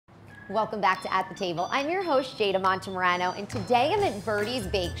Welcome back to At the Table. I'm your host, Jada Montemarano, and today I'm at Byrdie's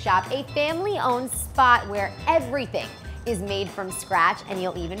Bake Shop, a family-owned spot where everything is made from scratch, and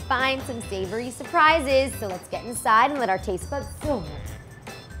you'll even find some savory surprises. So let's get inside and let our taste buds fill.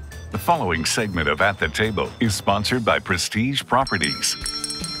 The following segment of At the Table is sponsored by Prestige Properties.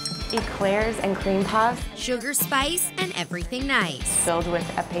 Eclairs and cream puffs. Sugar, spice, and everything nice. Filled with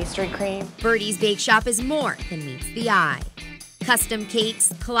a pastry cream. Byrdie's Bake Shop is more than meets the eye. Custom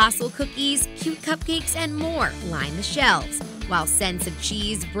cakes, colossal cookies, cute cupcakes, and more line the shelves, while scents of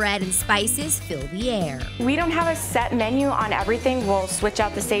cheese, bread, and spices fill the air. We don't have a set menu on everything. We'll switch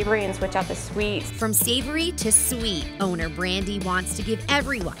out the savory and switch out the sweet. From savory to sweet, owner Byrdie wants to give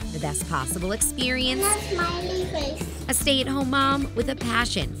everyone the best possible experience. Smiley face. A stay-at-home mom with a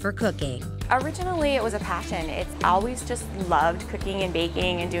passion for cooking. Originally, it was a passion. It's always just loved cooking and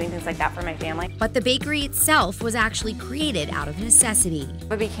baking and doing things like that for my family. But the bakery itself was actually created out of necessity.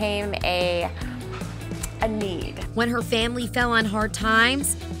 It became a need. When her family fell on hard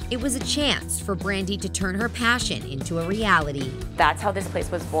times, it was a chance for Byrdie to turn her passion into a reality. That's how this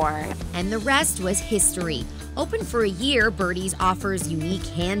place was born. And the rest was history. Open for a year, Byrdie's offers unique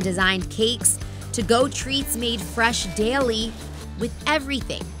hand-designed cakes, to-go treats made fresh daily, with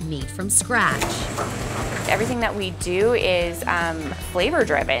everything made from scratch. Everything that we do is flavor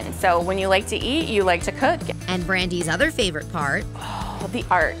driven. So when you like to eat, you like to cook. And Byrdie's other favorite part, the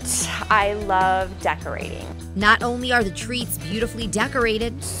art. I love decorating. Not only are the treats beautifully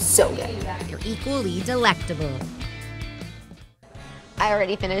decorated, So good. they're equally delectable. I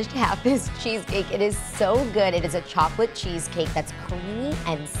already finished half this cheesecake. It is so good. It is a chocolate cheesecake that's creamy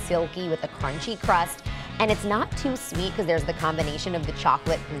and silky with a crunchy crust. And it's not too sweet because there's the combination of the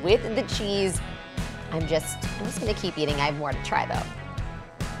chocolate with the cheese. I'm just gonna keep eating. I have more to try though.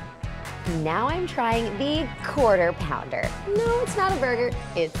 Now I'm trying the quarter pounder. No, it's not a burger,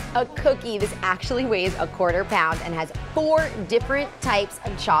 it's a cookie. This actually weighs a quarter pound and has 4 different types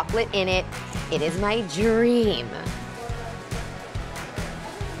of chocolate in it. It is my dream.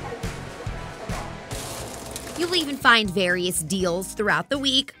 You'll even find various deals throughout the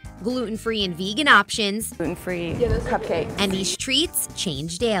week. Gluten-free and vegan options. Gluten-free cupcakes. And these treats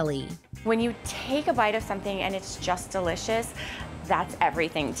change daily. When you take a bite of something and it's just delicious, that's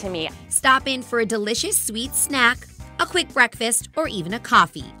everything to me. Stop in for a delicious sweet snack, a quick breakfast, or even a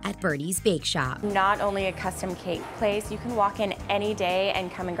coffee at Byrdie's Bake Shop. Not only a custom cake place, you can walk in any day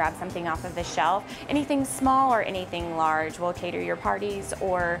and come and grab something off of the shelf. Anything small or anything large will cater your parties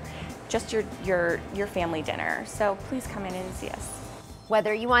or just your family dinner. So please come in and see us.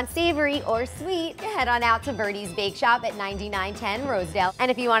 Whether you want savory or sweet, head on out to Byrdie's Bake Shop at 9910 Rosedale.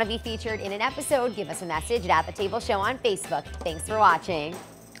 And if you want to be featured in an episode, give us a message at The Table Show on Facebook. Thanks for watching.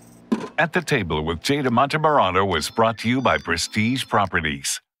 At the Table with Jada Montemarano was brought to you by Prestige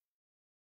Properties.